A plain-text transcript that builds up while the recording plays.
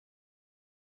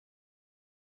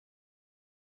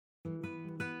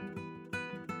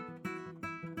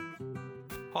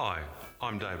Hi,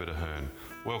 I'm David Ahern.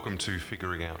 Welcome to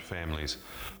Figuring Out Families.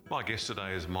 My guest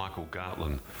today is Michael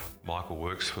Gartland. Michael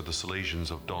works for the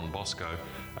Salesians of Don Bosco,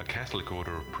 a Catholic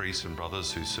order of priests and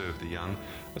brothers who serve the young,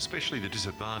 especially the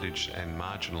disadvantaged and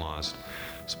marginalised.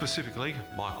 Specifically,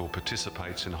 Michael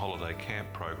participates in holiday camp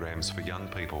programs for young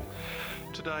people.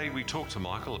 Today we talk to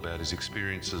Michael about his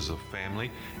experiences of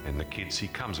family and the kids he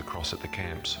comes across at the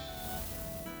camps.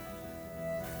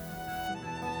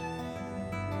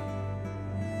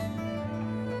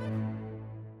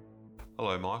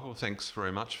 Hello Michael, thanks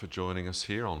very much for joining us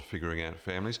here on Figuring Out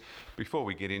Families. Before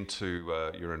we get into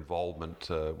your involvement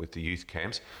with the youth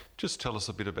camps, just tell us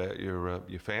a bit about your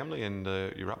family and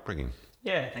your upbringing.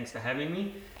 Yeah, thanks for having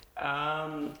me.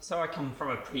 So I come from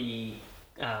a pretty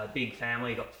big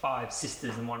family, got 5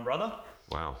 sisters and 1 brother.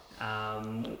 Wow.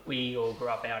 We all grew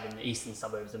up out in the eastern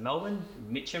suburbs of Melbourne,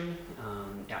 Mitcham,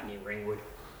 out near Ringwood.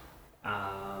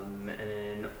 And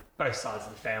then both sides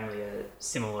of the family are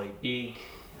similarly big.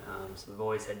 So we've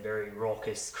always had very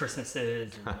raucous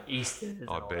Christmases and Easters and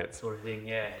all that sort of thing,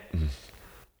 yeah.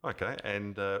 Okay,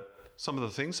 and some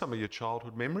of your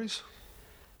childhood memories?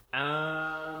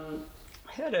 I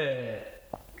had a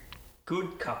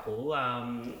good couple.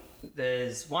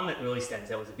 There's one that really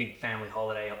stands out. Was a big family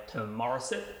holiday up to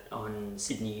Morisset on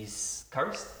Sydney's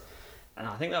coast. And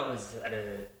I think that was at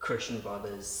a Christian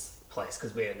Brothers place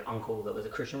because we had an uncle that was a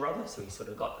Christian brother, so we sort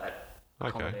of got that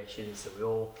accommodation. So we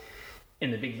all in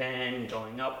the big van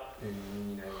going up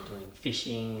and, doing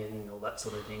fishing and all that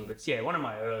sort of thing. But yeah, one of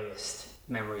my earliest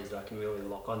memories that I can really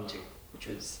lock onto, which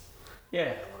was, a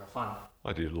lot of fun.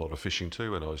 I did a lot of fishing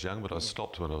too when I was young, but I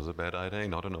stopped when I was about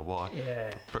 18. I don't know why.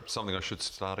 Yeah. Perhaps something I should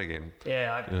start again.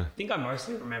 Yeah, I think I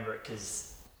mostly remember it because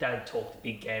Dad talked a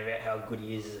big game about how good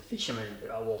he is as a fisherman,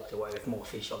 but I walked away with more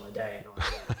fish on the day and I was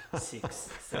about 6.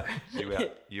 So.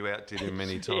 You outdid him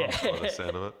many times by the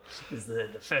sound of it. It was the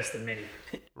first of many.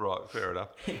 Right, fair enough.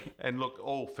 And look,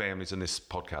 all families, in this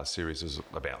podcast series is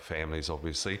about families,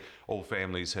 obviously. All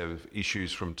families have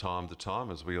issues from time to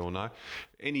time, as we all know.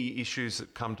 Any issues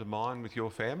that come to mind with your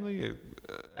family?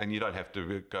 And you don't have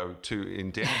to go too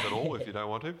in-depth at all if you don't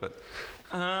want to, but...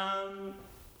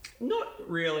 Not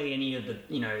really any of the,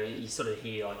 you sort of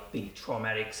hear like big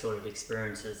traumatic sort of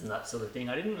experiences and that sort of thing.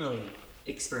 I didn't really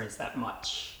experience that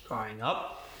much growing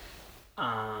up.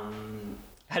 I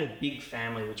had a big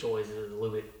family, which always is a little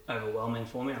bit overwhelming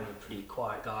for me. I'm a pretty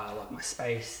quiet guy. I like my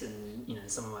space and,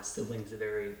 some of my siblings are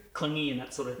very clingy and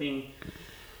that sort of thing.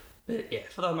 But yeah,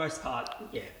 for the most part,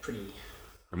 pretty...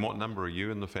 And what number are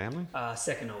you in the family?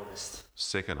 Second oldest.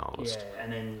 Second oldest. Yeah,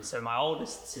 and then so my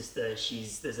oldest sister,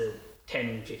 there's a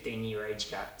 10, 15 year age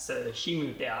gap. So she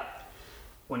moved out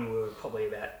when I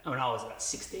was about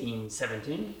 16,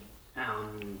 17.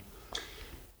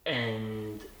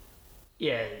 And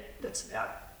yeah, that's about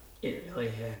it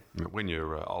really, yeah. When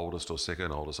you're oldest or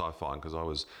second oldest, I find, because I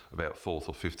was about 4th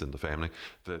or 5th in the family,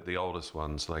 the oldest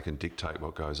ones, they can dictate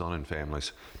what goes on in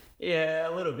families. Yeah,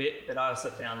 a little bit, but I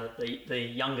also found that the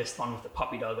youngest one with the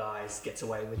puppy dog eyes gets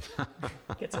away with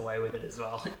it as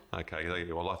well.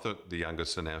 Okay, well, I thought the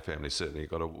youngest in our family certainly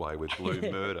got away with blue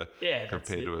murder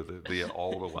compared to the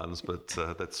older ones, but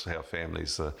that's how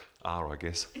families are, I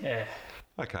guess. Yeah.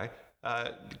 Okay.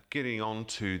 Getting on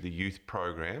to the youth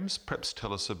programs, perhaps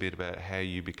tell us a bit about how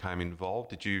you became involved.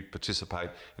 Did you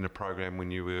participate in a program when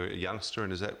you were a youngster,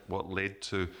 and is that what led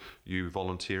to you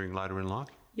volunteering later in life?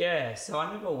 Yeah, so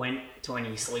I never went to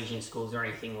any Salesian schools or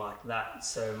anything like that.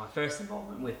 So my first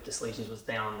involvement with the Salesians was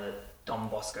down the Don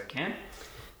Bosco camp.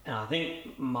 And I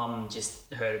think Mum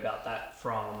just heard about that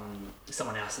from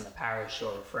someone else in the parish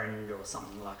or a friend or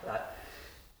something like that.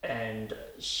 And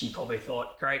she probably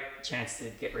thought, great chance to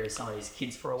get rid of some of these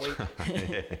kids for a week.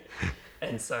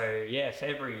 And so,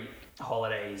 February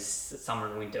holidays, summer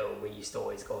and winter, we used to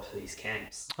always go to these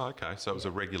camps. Okay, so it was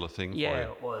a regular thing for you.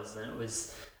 Yeah, it was. And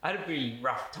I had a pretty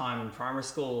rough time in primary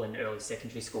school and early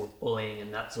secondary school with bullying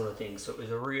and that sort of thing. So it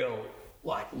was a real,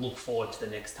 look forward to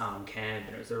the next time on camp.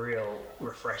 And it was a real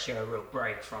refresher, a real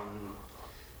break from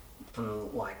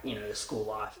the school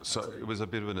life. So it was a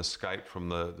bit of an escape from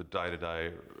the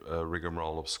day-to-day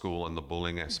rigmarole of school and the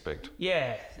bullying aspect.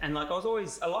 Yeah, and I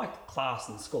liked class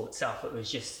and school itself. It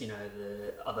was just,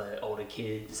 the other older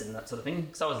kids and that sort of thing.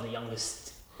 Because I was the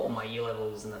youngest, all my year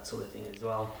levels and that sort of thing as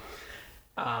well.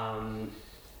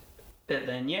 But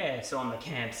then, so on the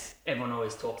camps, everyone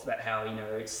always talks about how,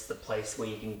 it's the place where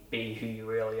you can be who you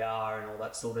really are and all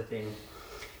that sort of thing.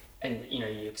 And, you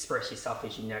express yourself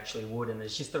as you naturally would. And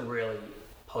there's just a really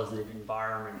positive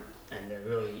environment and a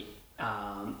really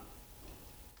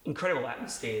incredible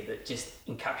atmosphere that just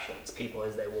encapsulates people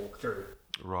as they walk through.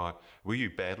 Right. Were you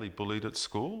badly bullied at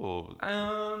school, or?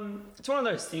 It's one of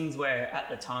those things where at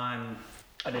the time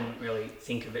I didn't really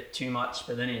think of it too much,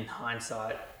 but then in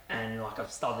hindsight, and like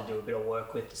I've started to do a bit of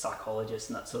work with the psychologist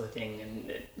and that sort of thing,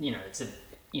 and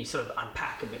you sort of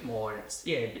unpack a bit more, and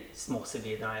it's more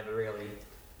severe than I ever really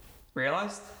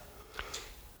realised.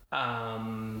 But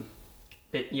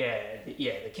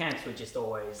the camps were just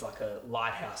always like a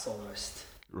lighthouse almost.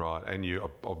 Right, and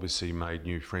you obviously made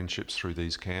new friendships through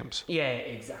these camps. Yeah,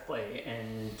 exactly.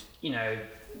 And,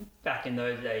 back in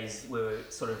those days, we were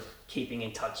sort of keeping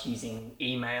in touch using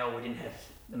email. We didn't have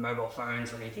the mobile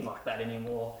phones or anything like that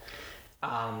anymore.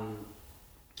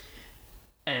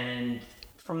 And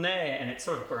from there, and it's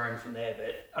sort of grown from there,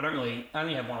 but I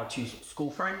only have one or two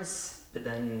school friends, but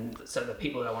then, so the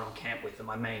people that I went on camp with are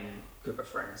my main group of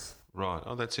friends. Right.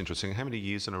 Oh, that's interesting. How many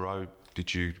years in a row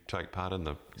did you take part in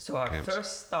the So I camps?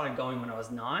 first started going when I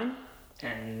was 9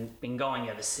 and been going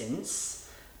ever since.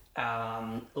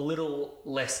 A little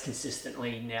less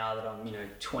consistently now that I'm,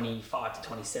 25 to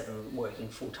 27 working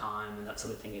full time and that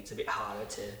sort of thing. It's a bit harder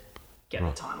to get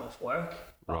the time off work.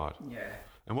 Right. Yeah.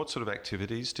 And what sort of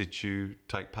activities did you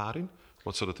take part in?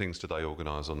 What sort of things do they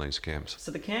organise on these camps?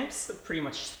 So the camps are pretty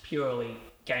much purely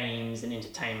games and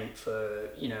entertainment for,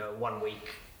 1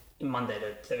 week, Monday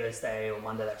to Thursday or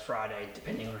Monday to Friday,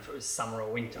 depending on if it was summer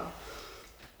or winter.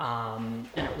 And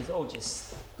it was all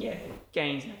just,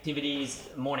 games and activities,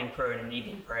 a morning prayer and an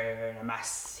evening prayer and a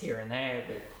mass here and there.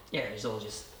 But it was all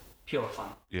just pure fun.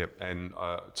 Yep, and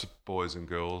it's boys and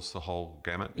girls, the whole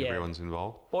gamut, everyone's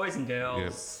involved? Boys and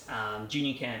girls,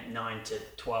 junior camp 9 to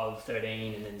 12,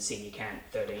 13, and then senior camp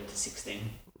 13 to 16.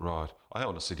 Right. I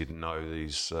honestly didn't know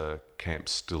these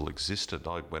camps still existed.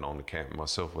 I went on a camp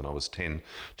myself when I was 10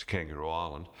 to Kangaroo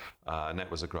Island, and that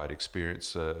was a great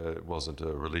experience. It wasn't a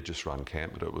religious run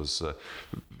camp, but it was,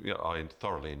 I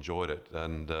thoroughly enjoyed it.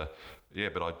 And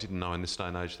but I didn't know in this day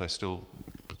and age they still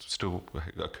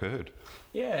occurred.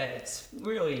 Yeah, it's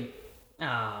really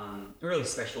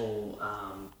special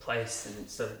place, and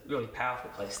it's a really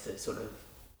powerful place to sort of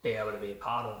be able to be a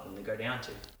part of and to go down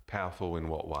to. Powerful in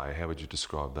what way? How would you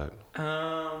describe that?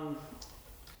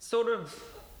 Sort of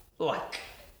like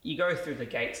you go through the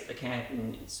gates at the camp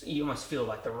and you almost feel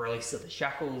like the release of the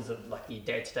shackles of like your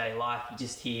day-to-day life. You're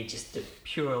just here just to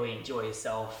purely enjoy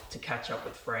yourself, to catch up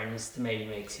with friends, to maybe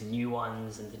make some new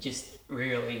ones, and to just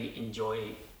really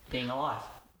enjoy being alive.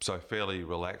 So fairly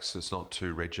relaxed, it's not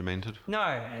too regimented? No,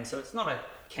 and so it's not a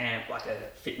camp like a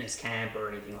fitness camp or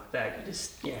anything like that. You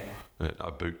just,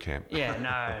 A boot camp? Yeah,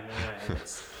 no.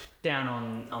 It's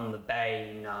down on the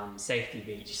bay in Safety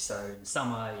Beach. So in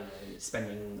summer,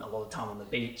 spending a lot of time on the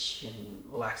beach and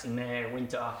relaxing there.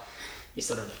 Winter, you're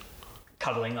sort of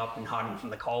cuddling up and hiding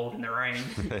from the cold and the rain.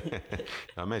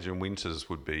 I imagine winters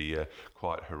would be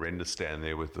quite horrendous down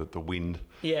there with the wind.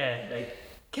 Yeah, they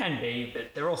can be,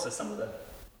 but they're also some of the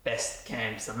best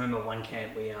camps. I remember one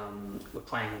camp we were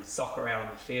playing soccer out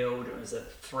on the field. It was a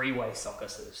three-way soccer,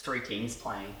 so there's 3 teams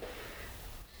playing.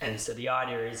 And so the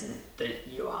idea isn't that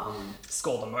you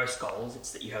score the most goals,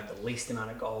 it's that you have the least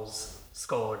amount of goals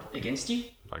scored against you.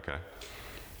 Okay.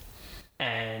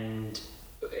 And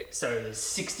so there's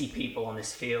 60 people on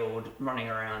this field running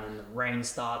around, and the rain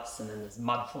starts, and then there's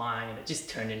mud flying, and it just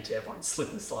turned into everyone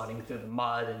slip and sliding through the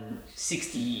mud, and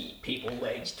 60 people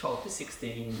aged 12 to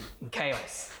 16 in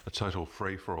chaos. A total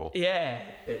free-for-all. Yeah,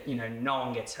 but no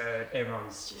one gets hurt.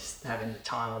 Everyone's just having the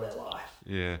time of their life.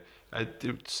 Yeah.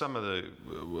 Some of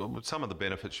the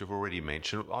benefits you've already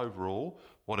mentioned. Overall,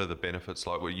 what are the benefits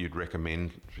like what you'd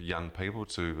recommend for young people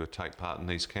to take part in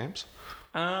these camps?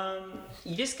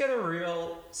 You just get a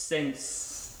real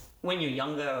sense when you're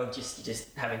younger of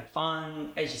just having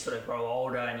fun. As you sort of grow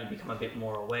older and you become a bit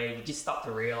more aware, you just start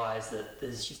to realise that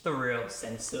there's just a real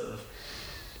sense of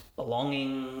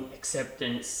belonging,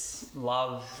 acceptance,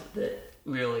 love that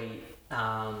really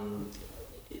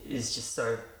is just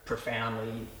so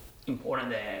profoundly important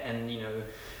there. And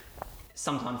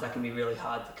sometimes that can be really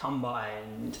hard to come by,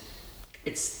 and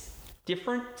it's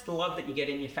different to the love that you get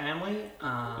in your family.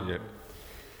 Yep.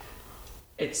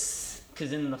 It's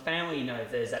because in the family,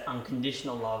 there's that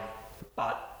unconditional love,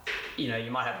 but you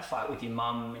might have a fight with your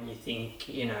mum and you think,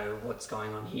 what's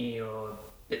going on here,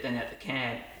 but then at the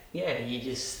camp,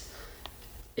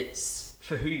 it's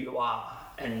for who you are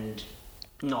and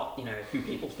not who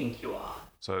people think you are.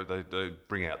 So they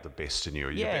bring out the best in you,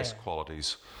 your best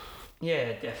qualities.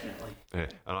 Yeah, definitely. Yeah,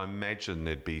 and I imagine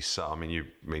there'd be some. I mean, you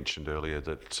mentioned earlier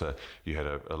that you had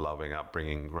a loving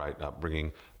upbringing, great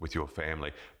upbringing with your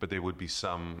family, but there would be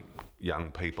some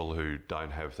young people who don't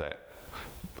have that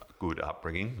good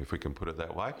upbringing, if we can put it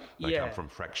that way. They come from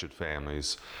fractured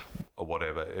families or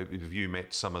whatever. Have you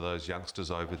met some of those youngsters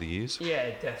over the years?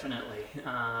 Yeah, definitely.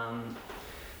 And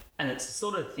it's the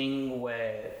sort of thing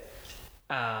where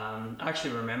I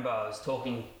actually remember I was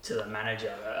talking to the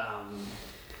manager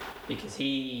because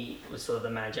he was sort of the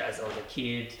manager as I was a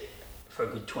kid for a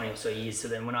good 20 or so years. So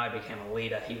then when I became a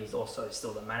leader, he was also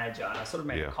still the manager. And I sort of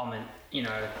made a comment, you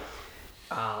know,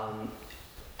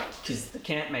 because the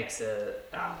camp makes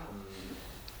it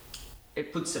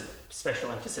puts a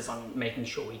special emphasis on making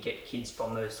sure we get kids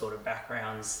from those sort of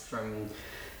backgrounds, from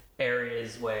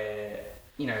areas where,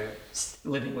 you know,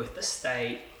 living with the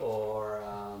state or,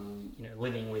 you know,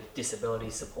 living with disability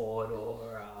support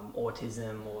or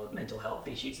autism or mental health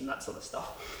issues and that sort of stuff.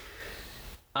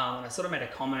 And I sort of made a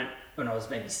comment when I was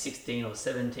maybe 16 or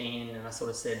 17, and I sort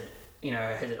of said, you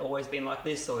know, has it always been like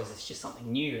this, or is this just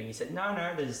something new? And he said,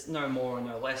 no, there's no more or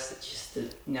no less. It's just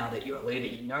that now that you're a leader,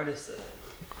 you notice it.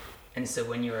 And so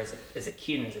when you're as a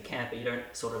kid and as a camper, you don't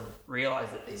sort of realise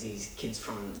that there's these kids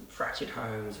from fractured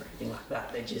homes or anything like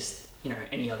that. They're just, you know,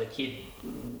 any other kid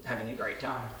having a great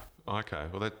time. Okay,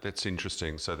 well that's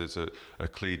interesting. So there's a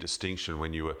clear distinction.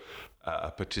 When you were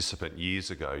a participant years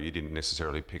ago, you didn't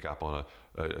necessarily pick up on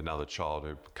another child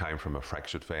who came from a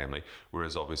fractured family,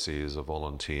 whereas obviously as a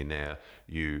volunteer now,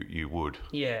 you would.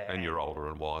 Yeah. And you're older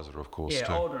and wiser, of course, too.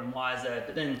 too. Yeah, older and wiser,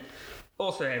 but then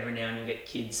also every now and then you get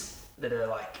kids that are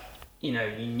like, you know,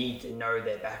 you need to know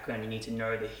their background, you need to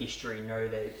know their history, know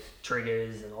their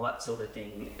triggers and all that sort of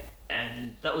thing.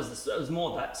 And it was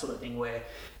more that sort of thing where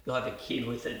you'll have a kid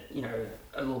with a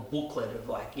little booklet of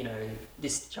like, you know,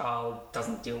 this child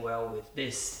doesn't deal well with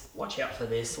this, watch out for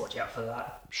this, watch out for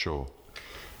that. Sure.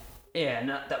 Yeah, and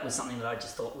that was something that I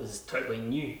just thought was totally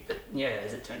new. But yeah,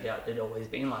 as it turned out, it'd always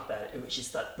been like that. It was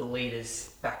just that the leaders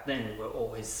back then were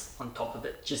always on top of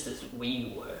it, just as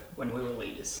we were when we were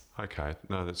leaders. Okay,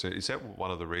 no, that's it. Is that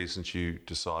one of the reasons you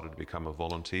decided to become a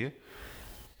volunteer?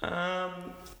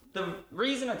 The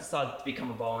reason I decided to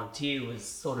become a volunteer was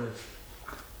sort of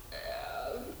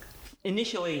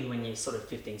initially when you're sort of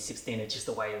 15, 16, it's just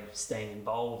a way of staying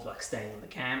involved, like staying in the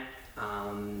camp.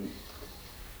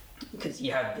 Because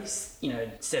you have this,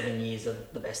 7 years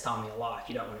of the best time of your life.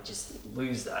 You don't want to just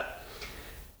lose that.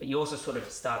 But you also sort of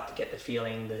start to get the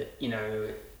feeling that,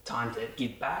 time to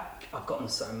give back. I've gotten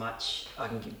so much, I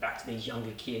can give back to these younger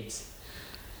kids.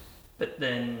 But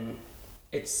then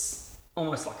it's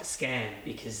almost like a scam,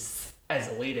 because as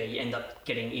a leader, you end up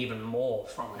getting even more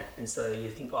from it. And so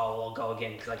you think, oh, well, I'll go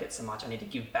again because I get so much. I need to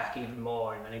give back even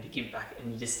more, and I need to give back.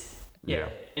 And you just... Yeah,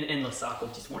 an endless cycle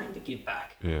of just wanting to give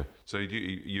back. Yeah. So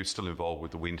you're still involved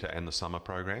with the winter and the summer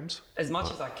programs? As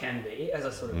much as I can be. As I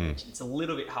sort of mentioned, it's a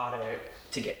little bit harder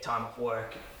to get time off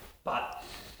work, but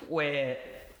where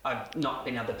I've not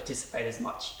been able to participate as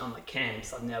much on the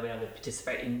camps, I've now been able to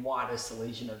participate in wider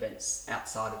Salesian events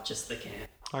outside of just the camp.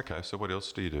 Okay, so what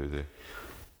else do you do there?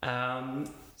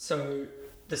 So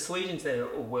the Salesians,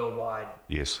 they're a worldwide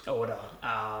order,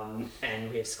 and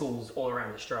we have schools all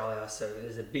around Australia. So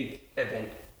there's a big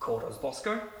event called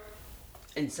Osbosco,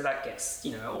 and so that gets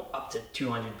up to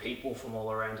 200 people from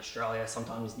all around Australia,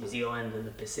 sometimes New Zealand and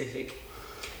the Pacific,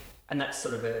 and that's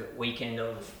sort of a weekend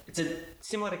of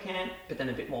similar to camp, but then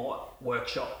a bit more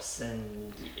workshops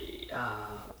and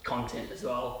content as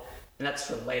well, and that's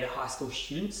for later high school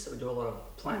students. So we do a lot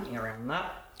of planning around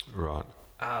that. Right.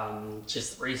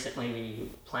 Just recently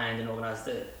we planned and organised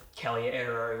the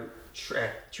Caliero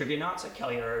Trivia Night. So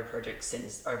Caliero Project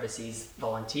sends overseas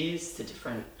volunteers to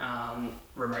different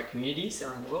remote communities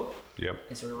around the world. Yep.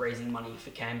 And so we're raising money for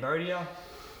Cambodia.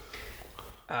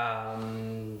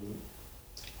 I'm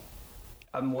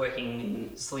working in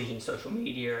Salesian social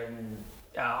media and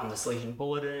on the Salesian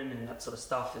Bulletin and that sort of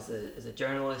stuff as a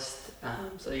journalist.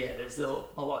 So yeah, there's a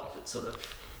lot that sort of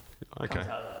comes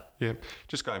out of that. Yeah,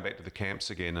 just going back to the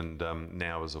camps again, and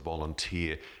now as a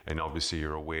volunteer, and obviously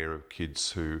you're aware of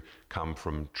kids who come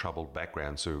from troubled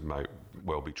backgrounds who may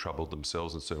well be troubled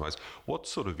themselves in certain ways. What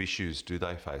sort of issues do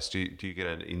they face? Do you get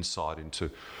an insight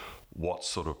into what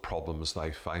sort of problems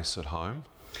they face at home?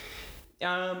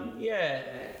 Yeah,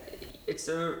 it's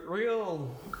a real...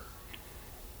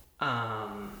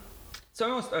 it's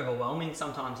almost overwhelming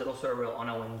sometimes. It's also a real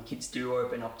honour when kids do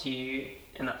open up to you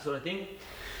and that sort of thing.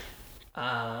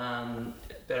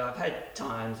 But I've had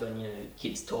times when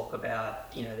kids talk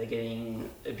about they're getting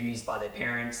abused by their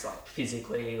parents, like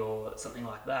physically or something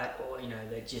like that, or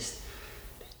they're just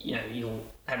you'll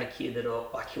have a kid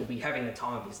he'll be having the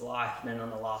time of his life, and then on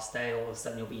the last day all of a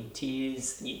sudden he'll be in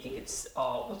tears and you think it's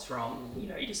what's wrong,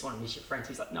 you just want to miss your friends.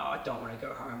 He's like, no, I don't want to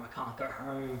go home, I can't go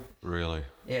home. Really?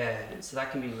 Yeah, and so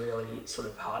that can be really sort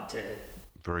of hard to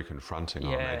very confronting,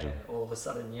 I imagine. All of a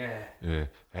sudden, yeah. Yeah.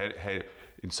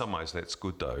 In some ways, that's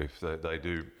good though. If they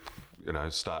do,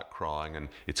 start crying and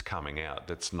it's coming out,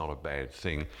 that's not a bad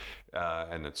thing.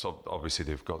 And it's obviously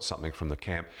they've got something from the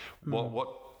camp.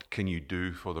 What can you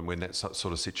do for them when that sort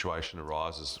of situation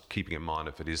arises? Keeping in mind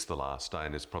if it is the last day,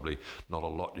 and there's probably not a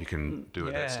lot you can do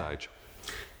at that stage.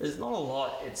 There's not a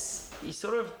lot. You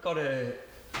sort of got to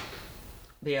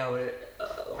be able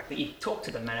to, you talk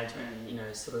to the management, and,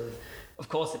 of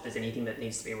course, if there's anything that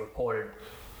needs to be reported,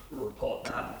 report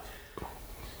that.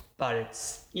 But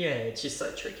it's just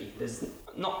so tricky. There's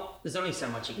only so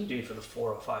much you can do for the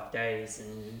 4 or 5 days,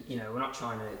 and we're not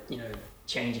trying to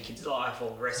change a kid's life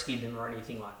or rescue them or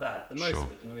anything like that. The most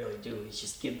we can really do is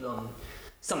just give them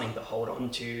something to hold on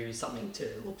to, something to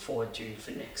look forward to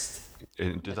for next.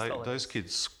 And do those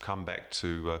kids come back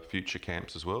to future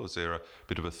camps as well? Is there a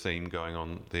bit of a theme going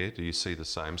on there? Do you see the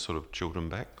same sort of children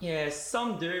back? Yeah,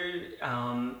 some do,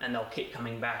 and they'll keep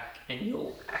coming back, and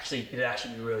it'll actually be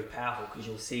really powerful because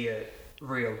you'll see a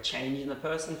real change in the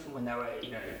person from when they were,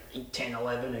 10,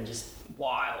 11 and just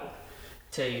wild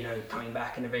to, coming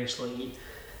back and eventually,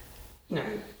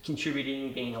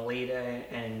 contributing, being a leader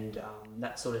and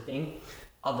that sort of thing.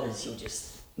 Others you'll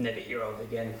just never hear of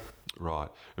again. Right.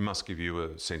 It must give you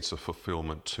a sense of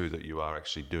fulfillment too, that you are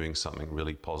actually doing something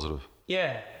really positive.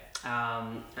 Yeah.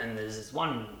 And there's this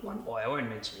one boy, I won't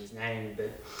mention his name,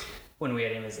 but when we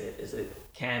had him as a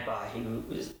camper, he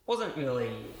wasn't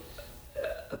really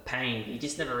a pain. He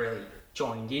just never really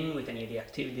joined in with any of the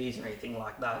activities or anything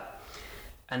like that.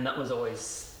 And that was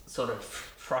always sort of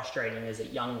frustrating as a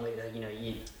young leader.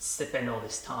 You spend all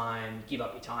this time, give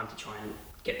up your time to try and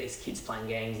get these kids playing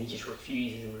games, and he just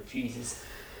refuses and refuses.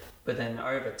 But then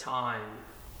over time,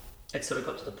 it sort of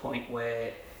got to the point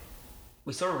where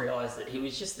we sort of realised that he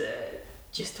was just there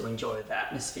just to enjoy the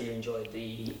atmosphere, enjoy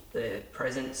the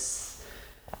presence.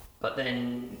 But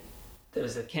then there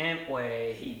was a camp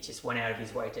where he just went out of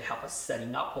his way to help us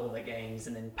setting up all the games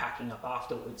and then packing up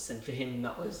afterwards. And for him,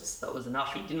 that was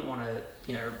enough. He didn't want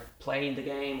to, play in the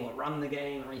game or run the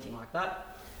game or anything like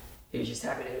that. He was just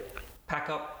happy to pack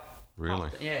up. Really?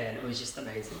 And it was just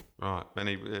amazing. Right, and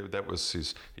he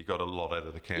got a lot out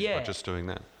of the camp by just doing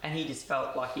that. And he just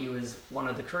felt like he was one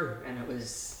of the crew, and it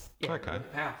was really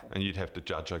powerful. And you'd have to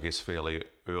judge, I guess, fairly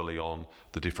early on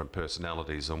the different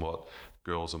personalities and what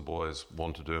girls and boys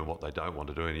want to do and what they don't want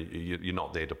to do, and you're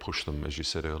not there to push them, as you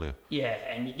said earlier. Yeah,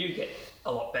 and you do get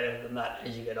a lot better than that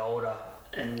as you get older,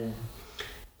 and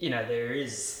there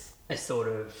is a sort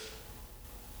of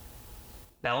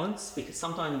balance, because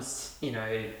sometimes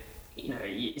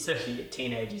especially your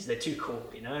teenagers, they're too cool,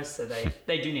 so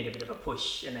they do need a bit of a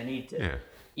push, and they need to,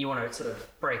 you want to sort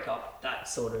of break up that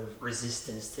sort of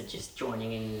resistance to just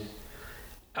joining in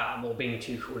or being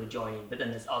too cool to join in. But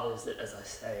then there's others that, as I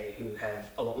say, who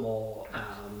have a lot more,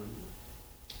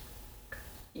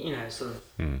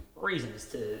 reasons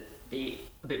to be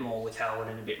a bit more withheld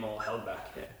and a bit more held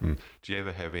back. Yeah. Do you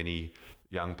ever have any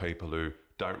young people who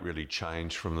don't really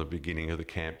change from the beginning of the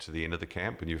camp to the end of the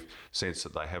camp, and you've sensed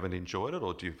that they haven't enjoyed it,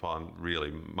 or do you find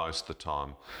really most of the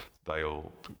time they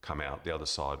all come out the other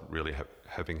side really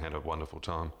having had a wonderful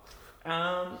time?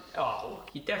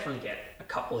 You definitely get a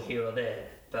couple here or there,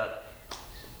 but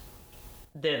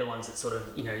they're the ones that sort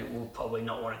of, will probably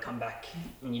not want to come back,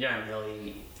 and you don't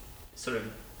really sort of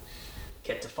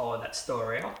get to follow that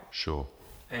story out. Sure.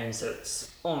 And so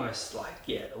it's almost like,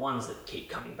 the ones that keep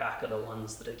coming back are the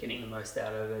ones that are getting the most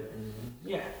out of it. And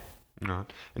Right.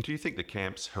 And do you think the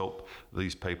camps help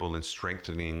these people in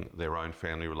strengthening their own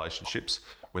family relationships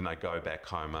when they go back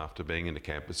home after being in the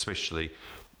camp, especially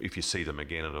if you see them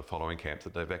again at a following camp,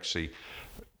 that they've actually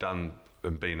done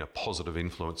and been a positive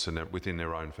influence within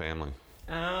their own family?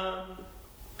 I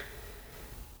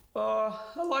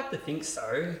like to think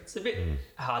so. It's a bit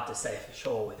hard to say for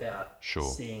sure without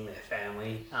seeing their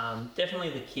family.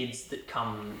 Definitely the kids that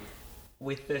come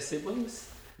with their siblings.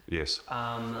 Yes.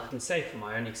 I can say from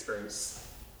my own experience,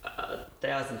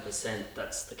 1,000%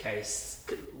 that's the case.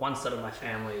 One side of my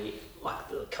family, like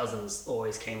the cousins,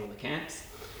 always came on the camps,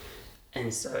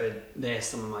 and so they're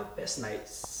some of my best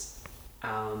mates.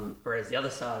 Whereas the other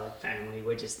side of the family,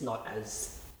 we're just not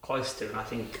as close to, and I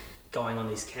think going on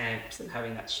these camps and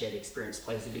having that shared experience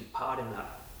plays a big part in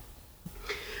that.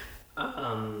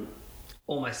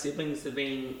 All my siblings have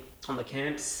been on the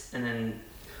camps, and then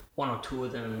one or two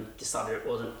of them decided it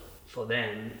wasn't for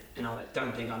them, and I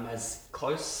don't think I'm as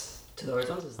close to those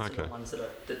ones as to the ones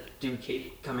that do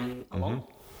keep coming along.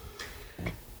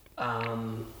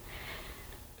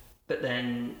 But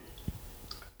then,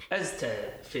 as to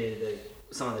for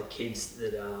some of the kids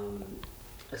that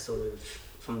are sort of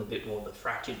from the bit more the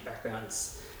fractured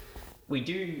backgrounds, we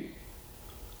do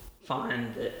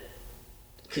find that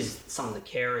because some of the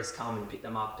carers come and pick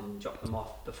them up and drop them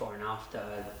off before and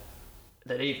after,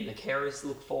 that even the carers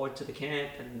look forward to the camp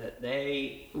and that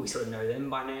we sort of know them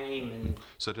by name. And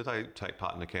So do they take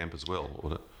part in the camp as well?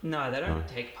 Or no, they don't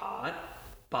take part,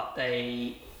 but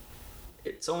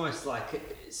it's almost like,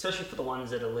 especially for the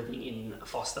ones that are living in a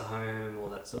foster home or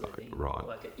that sort of thing. Right.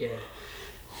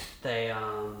 They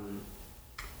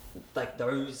like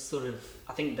those sort of,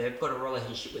 I think they've got a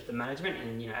relationship with the management,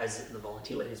 and as the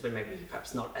volunteer leaders, we're maybe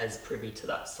perhaps not as privy to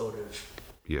that sort of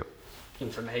Yep.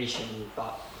 information,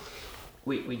 but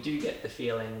we do get the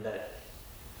feeling that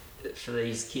for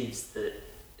these kids that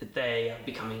they are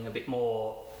becoming a bit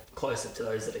more closer to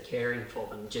those that are caring for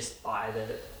them just by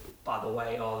the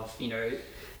way of,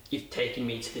 you've taken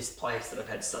me to this place that I've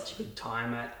had such a good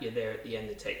time at, you're there at the end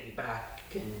to take me back,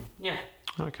 and yeah.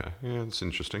 Okay, yeah, that's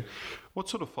interesting. What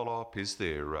sort of follow-up is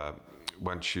there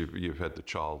once you've had the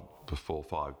child for 4 or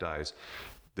 5 days,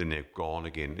 then they're gone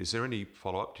again? Is there any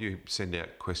follow-up? Do you send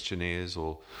out questionnaires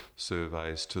or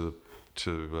surveys to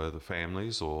the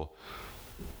families, or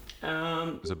is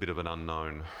it a bit of an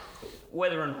unknown?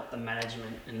 Whether or not the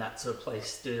management and that sort of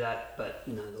place do that, but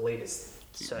the leaders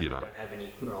certainly don't have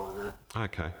any role in that.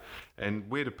 Okay, and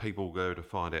where do people go to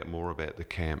find out more about the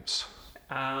camps?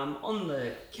 On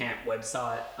the camp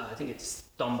website, I think it's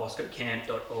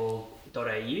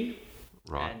donboscocamp.org.au,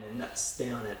 Right. and then that's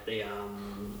down at the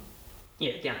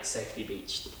down at Safety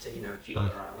Beach, so if you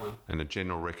got the right one. And a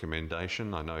general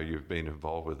recommendation, I know you've been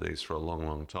involved with these for a long,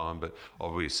 long time, but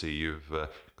obviously you've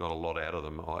got a lot out of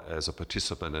them as a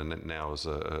participant and now as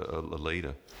a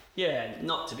leader. Yeah,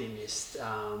 not to be missed.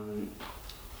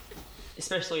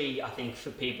 Especially, I think,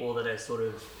 for people that are sort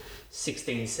of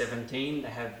 16, 17,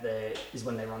 is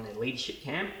when they run their leadership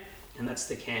camp, and that's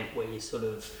the camp where you sort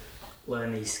of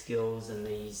learn these skills and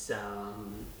these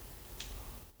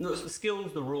the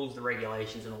skills, the rules, the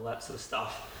regulations, and all that sort of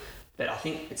stuff. But I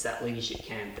think it's that leadership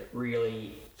camp that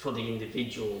really, for the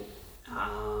individual,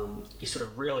 you sort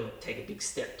of really take a big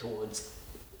step towards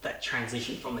that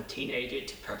transition from a teenager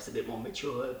to perhaps a bit more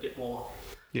mature, a bit more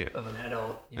of an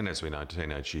adult. And as we know,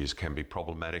 teenage years can be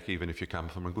problematic even if you come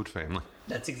from a good family.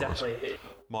 That's exactly it.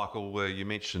 Michael, you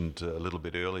mentioned a little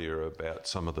bit earlier about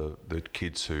some of the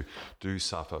kids who do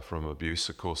suffer from abuse.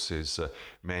 Of course, there's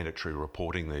mandatory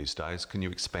reporting these days. Can you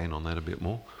expand on that a bit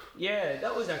more? Yeah,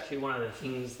 that was actually one of the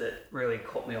things that really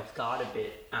caught me off guard a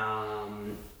bit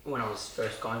when I was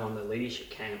first going on the leadership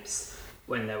camps,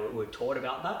 when they were taught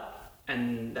about that.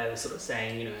 And they were sort of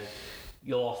saying,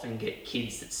 you'll often get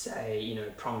kids that say,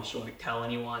 promise you won't tell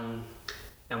anyone.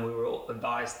 And we were all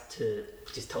advised to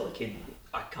just tell the kid,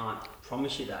 I can't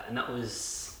promise you that. And that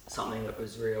was something that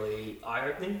was really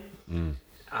eye-opening.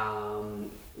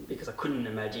 Because I couldn't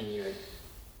imagine,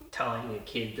 telling a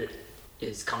kid that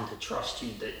has come to trust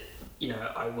you that,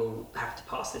 I will have to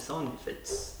pass this on if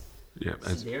it's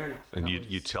severe enough. And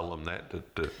you tell them that?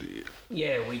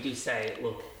 Yeah, we do say,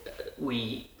 look,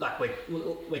 we're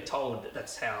told that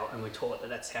that's how, and we're taught that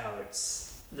that's how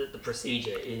it's, the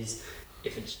procedure is.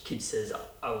 If a kid says,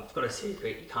 I've got a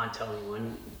secret, you can't tell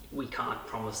anyone, we can't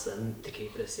promise them to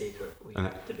keep it a secret. We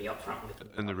have to be upfront with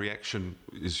them. And the reaction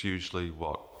is usually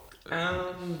what?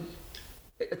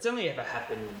 It's only ever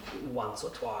happened once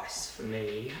or twice for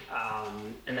me,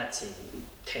 and that's in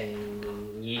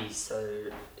 10 years. So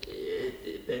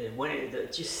you're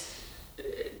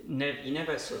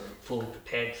never sort of fully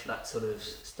prepared for that sort of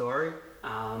story.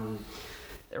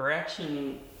 The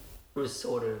reaction was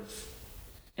sort of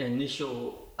an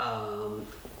initial. The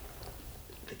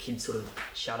kid sort of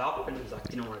shut up and was like,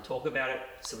 didn't want to talk about it.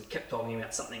 So we kept talking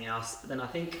about something else. But then I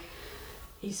think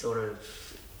he sort of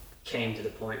came to the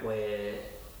point where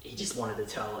he just wanted to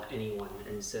tell anyone,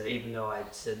 and so even though I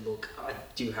said, look, I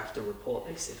do have to report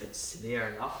this if it's severe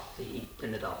enough, he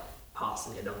ended up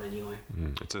passing it on anyway.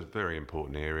 It's a very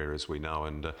important area, as we know,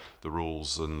 and the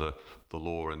rules and the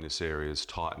law in this area has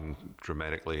tightened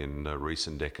dramatically in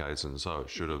recent decades, and so it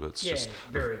should have. It's just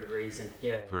very good reason.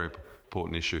 Very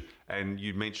important issue. And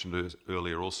you mentioned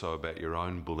earlier also about your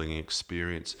own bullying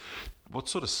experience. What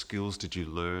sort of skills did you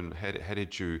learn? How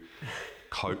did you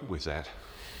cope with that?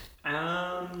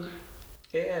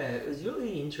 It was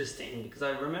really interesting because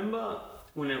I remember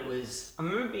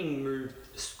being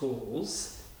moved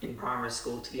schools in primary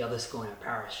school to the other school in our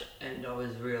parish, and I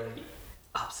was really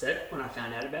upset when I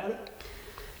found out about it.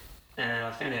 And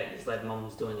I found out his lad mum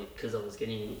was doing it because I was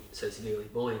getting so severely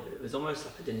bullied, but it was almost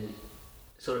like I didn't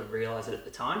sort of realise it at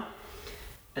the time.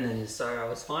 And then so I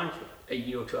was fine for a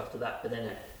year or two after that, but then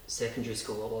at secondary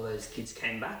school all those kids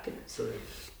came back and it sort of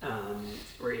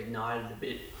reignited a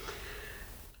bit.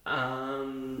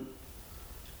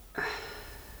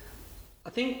 I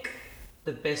think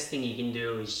the best thing you can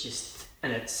do is just,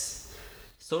 and it's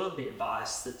sort of the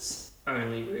advice that's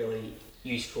only really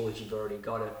useful if you've already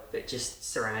got it, but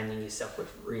just surrounding yourself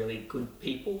with really good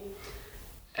people.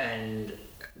 And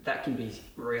that can be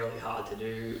really hard to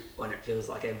do when it feels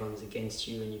like everyone's against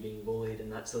you and you're being bullied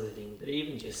and that sort of thing. But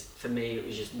even just, for me, it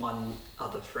was just one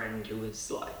other friend who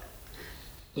was like,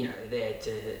 there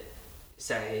to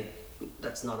say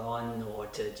that's not on, or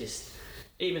to just,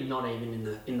 not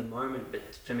even in the moment,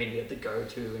 but for me to be able to go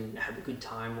to and have a good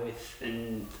time with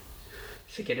and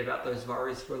forget about those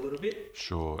worries for a little bit.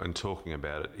 Sure, and talking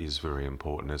about it is very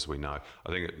important, as we know. I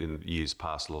think in years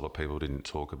past, a lot of people didn't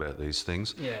talk about these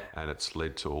things, and it's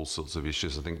led to all sorts of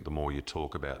issues. I think the more you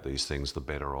talk about these things, the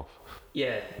better off.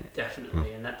 Yeah,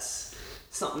 definitely, and that's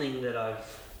something that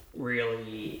I've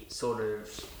really sort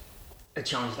of, a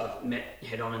challenge that I've met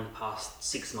head on in the past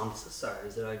 6 months or so,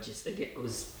 is that I just, again,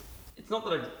 it's not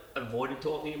that I avoided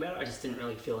talking about it, I just didn't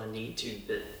really feel a need to,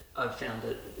 but I've found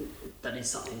that is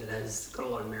something that has got a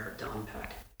lot of merit to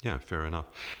unpack. Yeah, fair enough.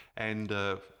 And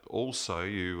also,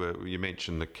 you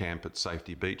mentioned the camp at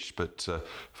Safety Beach, but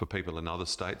for people in other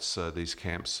states, these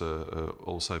camps are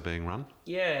also being run?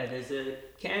 Yeah, there's a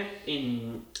camp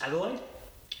in Adelaide,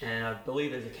 and I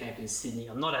believe there's a camp in Sydney.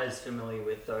 I'm not as familiar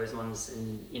with those ones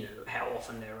and how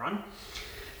often they're run.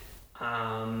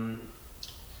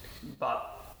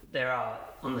 But there are,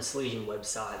 on the Salesian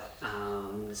website,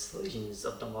 the Salesians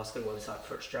of Don Bosco website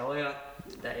for Australia,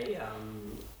 they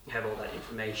have all that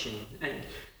information. And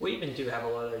we even do have a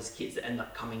lot of those kids that end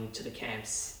up coming to the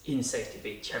camps in Safety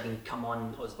Beach, having come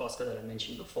on Oz Bosco that I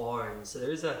mentioned before. And so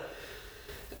there is a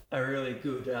really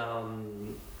good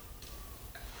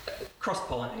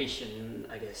cross-pollination,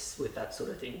 I guess, with that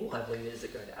sort of thing. We'll have leaders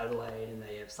that go to Adelaide, and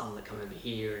they have some that come over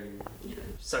here, and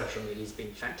social media's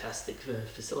been fantastic for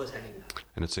facilitating that.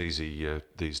 And it's easy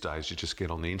these days. You just get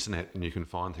on the internet and you can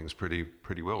find things pretty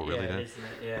well, really, don't you? Isn't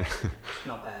it? Yeah,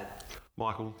 not bad.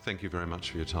 Michael, thank you very much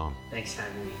for your time. Thanks for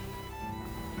having me.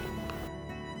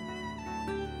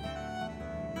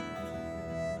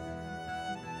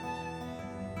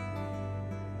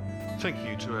 Thank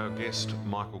you to our guest,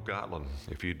 Michael Gartland.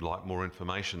 If you'd like more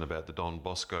information about the Don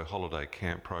Bosco Holiday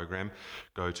Camp program,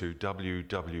 go to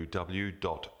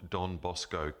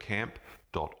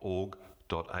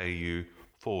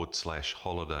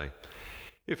www.donboscocamp.org.au/holiday.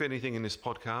 If anything in this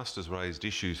podcast has raised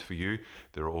issues for you,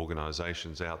 there are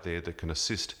organisations out there that can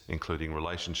assist, including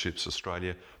Relationships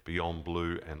Australia, Beyond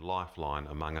Blue and Lifeline,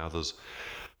 among others.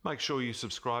 Make sure you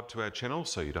subscribe to our channel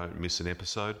so you don't miss an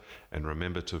episode, and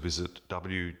remember to visit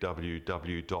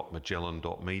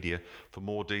www.magellan.media for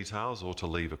more details or to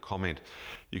leave a comment.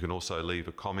 You can also leave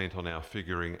a comment on our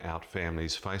Figuring Out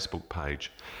Families Facebook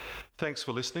page. Thanks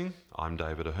for listening. I'm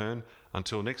David Ahern.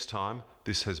 Until next time,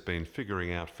 this has been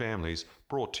Figuring Out Families,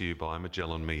 brought to you by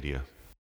Magellan Media.